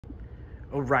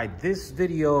All right, this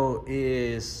video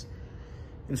is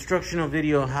instructional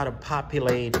video on how to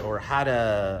populate or how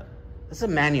to, it's a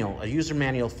manual, a user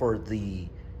manual for the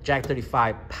Jack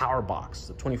 35 Powerbox,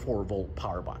 the 24-volt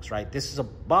Powerbox, right? This is a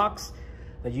box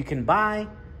that you can buy,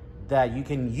 that you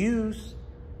can use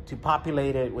to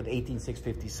populate it with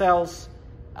 18650 cells,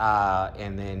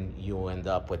 and then you'll end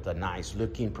up with a nice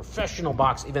looking professional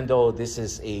box, even though this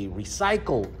is a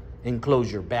recycle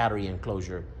enclosure, battery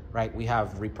enclosure, right? We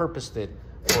have repurposed it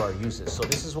for our uses. So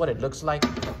this is what it looks like,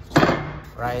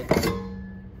 right?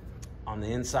 On the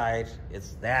inside,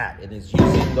 it's that. It is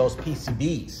using those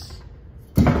PCBs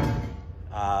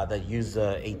that use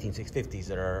the 18650s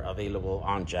that are available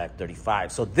on Jack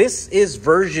 35. So this is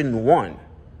version 1,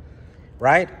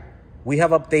 right? We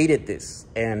have updated this,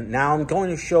 and now I'm going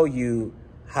to show you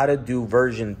how to do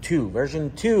version 2.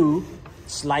 Version 2,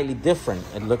 slightly different.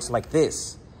 It looks like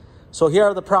this. So here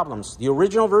are the problems. The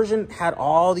original version had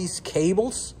all these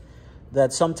cables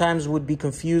that sometimes would be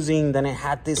confusing. Then it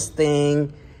had this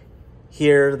thing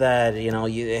here that, you know,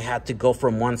 you had to go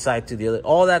from one side to the other.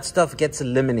 All that stuff gets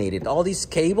eliminated. All these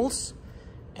cables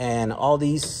and all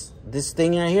this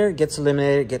thing right here gets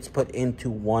eliminated, gets put into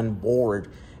one board.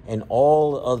 And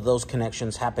all of those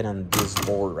connections happen on this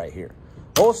board right here.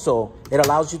 Also, it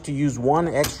allows you to use one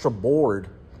extra board.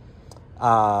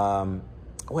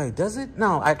 Wait, does it?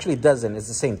 No, actually it doesn't. It's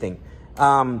the same thing.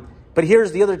 But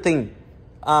here's the other thing.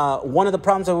 One of the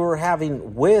problems that we were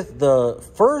having with the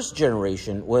first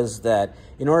generation was that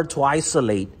in order to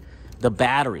isolate the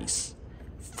batteries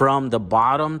from the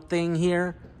bottom thing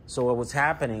here, so what was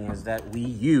happening is that we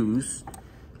use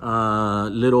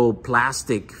little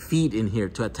plastic feet in here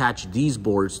to attach these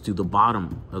boards to the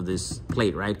bottom of this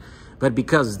plate, right? But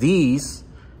because these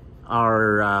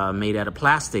are made out of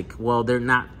plastic, well, they're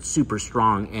not super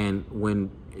strong,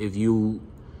 and if you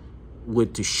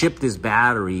would to ship this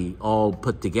battery all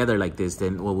put together like this,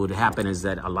 then what would happen is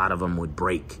that a lot of them would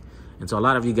break. And so a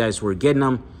lot of you guys were getting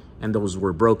them and those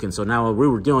were broken. So now what we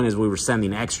were doing is we were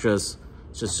sending extras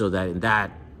just so that in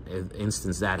that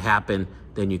instance that happened,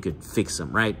 then you could fix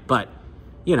them, right? But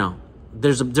you know,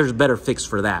 there's a better fix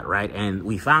for that, right? And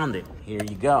we found it. Here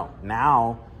you go.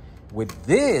 Now with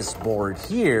this board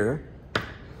here,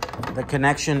 the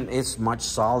connection is much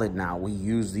solid now. We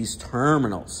use these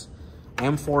terminals,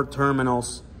 M4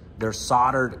 terminals. They're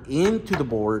soldered into the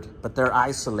board, but they're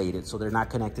isolated, so they're not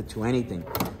connected to anything.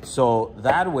 So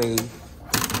that way,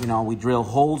 you know, we drill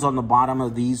holes on the bottom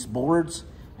of these boards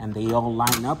and they all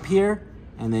line up here.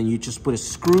 And then you just put a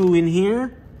screw in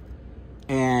here,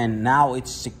 and now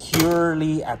it's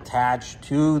securely attached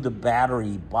to the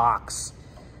battery box,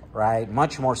 right?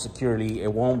 Much more securely.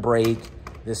 It won't break.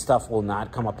 This stuff will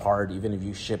not come apart even if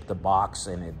you ship the box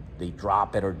and they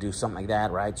drop it or do something like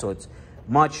that, right? So it's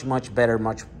much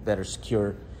better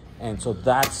secure. And so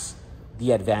that's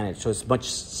the advantage. So it's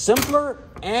much simpler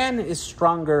and is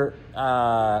stronger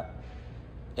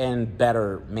and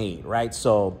better made, right?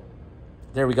 So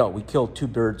there we go. We killed two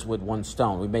birds with one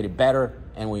stone. We made it better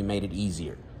and we made it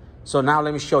easier. So now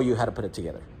let me show you how to put it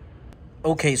together.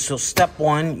 Okay, so step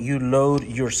 1, you load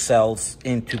your cells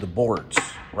into the boards,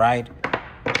 right?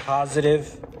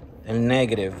 Positive and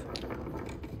negative.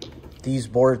 These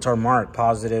boards are marked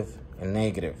positive and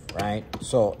negative, right?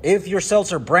 So if your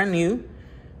cells are brand new,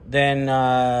 then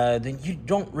you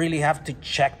don't really have to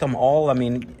check them all. I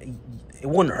mean, it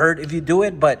wouldn't hurt if you do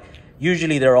it, but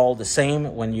usually they're all the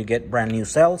same when you get brand new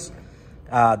cells.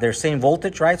 They're same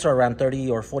voltage, right? So around 30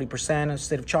 or 40% of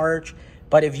state of charge.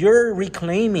 But if you're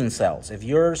reclaiming cells, if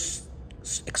you're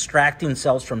extracting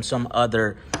cells from some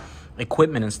other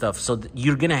equipment and stuff, so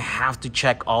you're gonna have to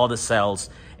check all the cells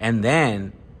and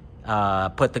then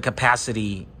put the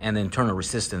capacity and the internal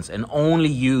resistance, and only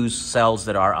use cells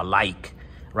that are alike,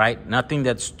 right? Nothing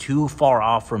that's too far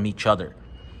off from each other,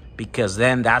 because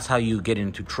then that's how you get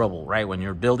into trouble, right? When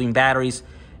you're building batteries,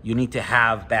 you need to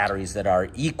have batteries that are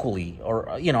equally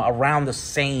or, you know, around the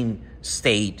same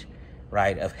state,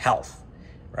 right, of health,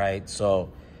 right?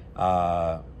 So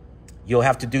you'll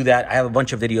have to do that. I have a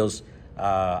bunch of videos.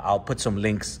 I'll put some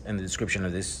links in the description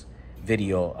of this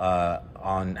video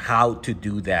on how to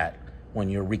do that when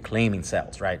you're reclaiming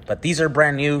cells, right? But these are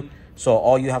brand new, so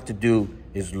all you have to do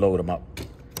is load them up.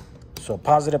 So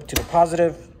positive to the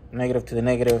positive, negative to the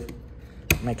negative.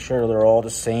 Make sure they're all the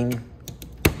same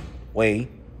way.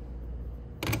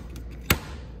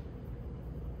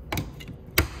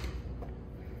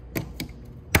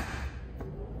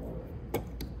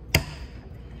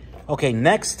 Okay,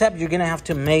 next step, you're gonna have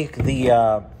to make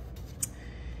the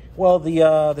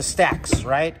stacks,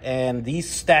 right? And these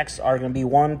stacks are gonna be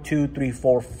 1, 2, 3,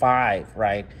 4, 5,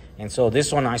 right? And so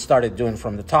this one I started doing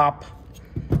from the top.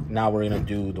 Now we're gonna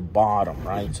do the bottom,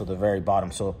 right? So the very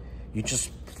bottom. So you just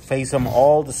face them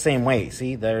all the same way.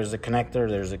 See, there's a connector,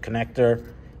 there's a connector.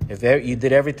 If you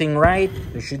did everything right,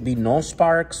 there should be no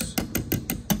sparks,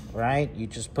 right? You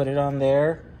just put it on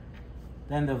there.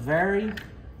 Then the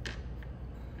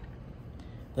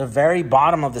very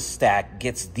bottom of the stack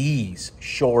gets these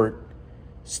short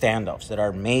standoffs that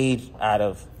are made out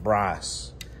of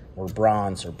brass or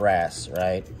bronze or brass,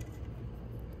 right?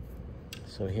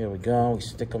 So here we go, we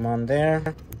stick them on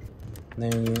there.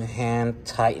 Then you hand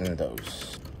tighten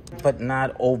those, but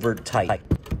not over tight.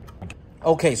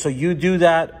 Okay, so you do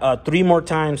that 3 more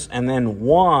times, and then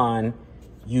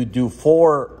you do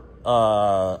four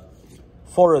of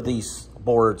these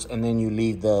boards, and then you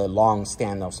leave the long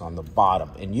standoffs on the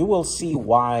bottom. And you will see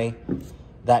why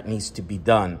that needs to be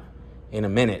done in a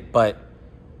minute. But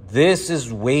this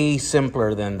is way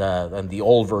simpler than the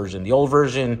old version. The old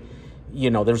version,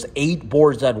 you know, there's 8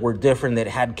 boards that were different that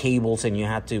had cables, and you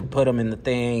had to put them in the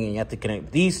thing, and you had to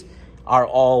connect. These are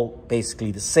all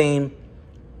basically the same,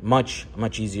 much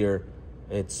easier.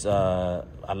 It's a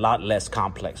lot less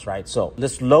complex, right? So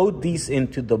let's load these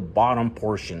into the bottom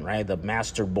portion, right? The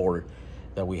master board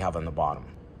that we have on the bottom.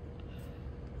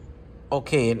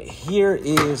 Okay, and here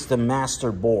is the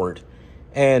master board.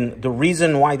 And the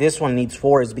reason why this one needs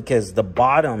 4 is because the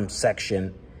bottom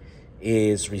section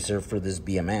is reserved for this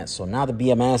BMS. So now the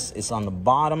BMS is on the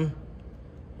bottom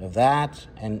of that,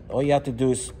 and all you have to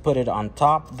do is put it on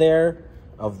top there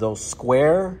of those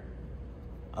square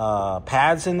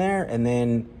pads in there, and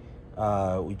then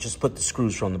we just put the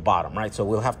screws from the bottom, right? So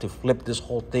we'll have to flip this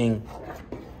whole thing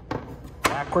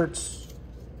backwards.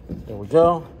 There we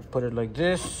go. Put it like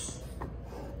this,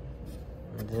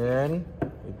 and then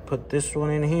we put this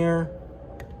one in here.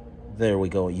 There we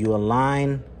go. You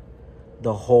align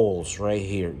the holes right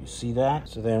here. You see that?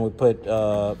 So then we put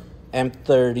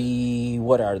M30,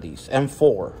 what are these?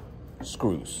 M4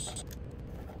 screws.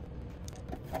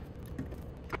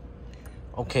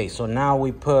 Okay, so now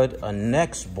we put a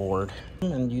next board,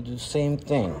 and you do the same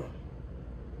thing.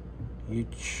 You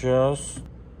just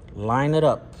line it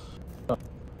up.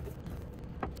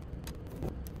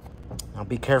 Now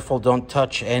be careful, don't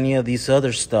touch any of these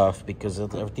other stuff because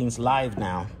everything's live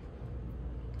now.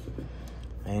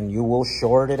 And you will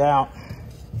short it out.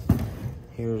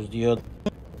 Here's the other.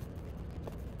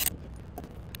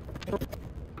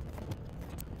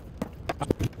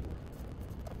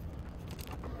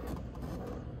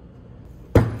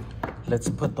 Let's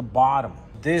put the bottom.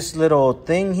 This little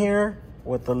thing here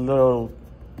with the little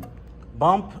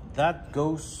bump, that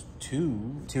goes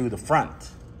to the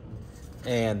front.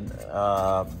 And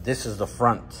this is the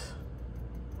front,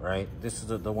 right? This is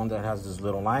the one that has this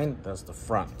little line. That's the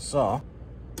front. So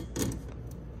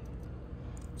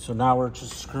now we're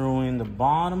just screwing the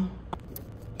bottom.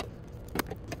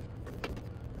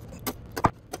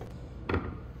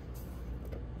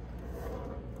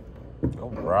 All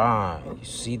right, you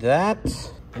see that?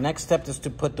 The next step is to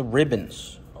put the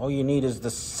ribbons. All you need is the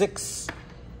 6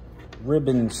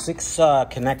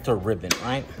 connector ribbon,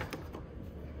 right?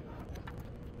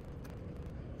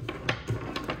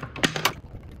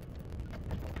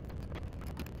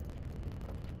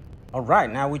 All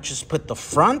right, now we just put the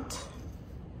front.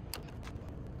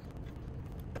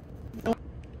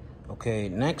 Okay,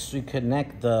 next we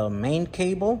connect the main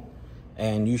cable,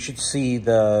 and you should see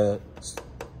the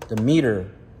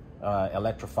meter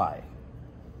electrify.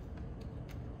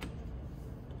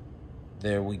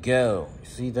 There we go. You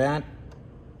see that?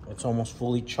 It's almost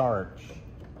fully charged.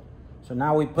 So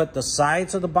now we put the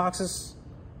sides of the boxes,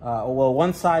 well,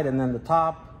 one side and then the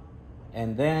top,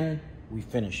 and then we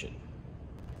finish it.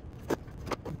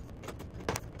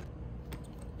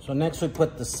 So next we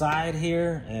put the side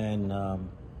here, and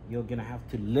you're gonna have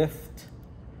to lift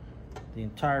the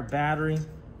entire battery.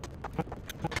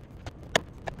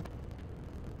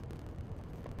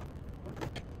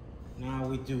 Now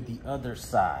we do the other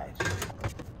side.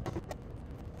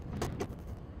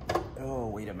 Oh,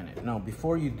 wait a minute. No,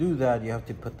 before you do that, you have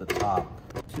to put the top.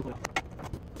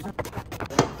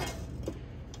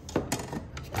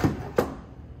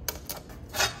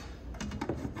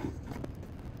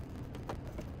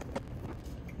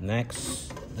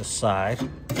 Next, the side.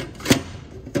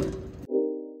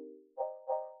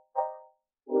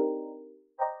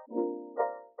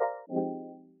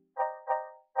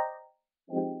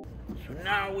 So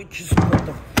now we just put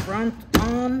the front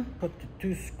on, put the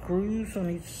 2 screws on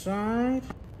each side.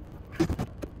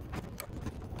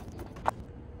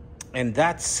 And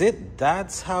that's it.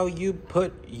 That's how you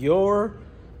put your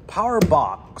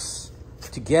Powerbox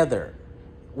together.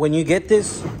 When you get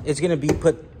this, it's gonna be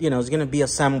put, you know, it's gonna be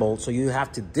assembled, so you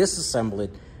have to disassemble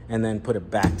it and then put it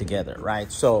back together,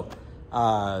 right? So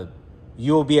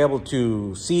you'll be able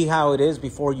to see how it is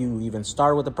before you even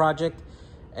start with the project,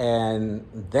 and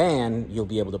then you'll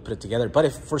be able to put it together. But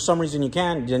if for some reason you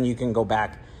can't, then you can go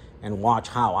back and watch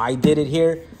how I did it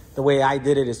here. The way I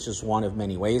did it is just one of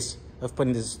many ways of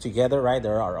putting this together, right?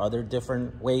 There are other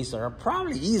different ways that are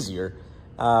probably easier.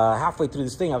 Halfway through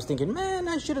this thing, I was thinking, man,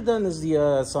 I should have done this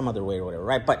some other way or whatever,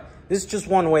 right? But this is just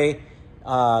one way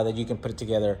that you can put it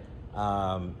together.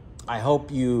 I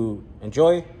hope you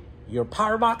enjoy your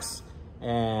Powerbox,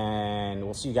 and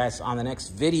we'll see you guys on the next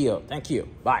video. Thank you.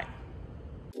 Bye.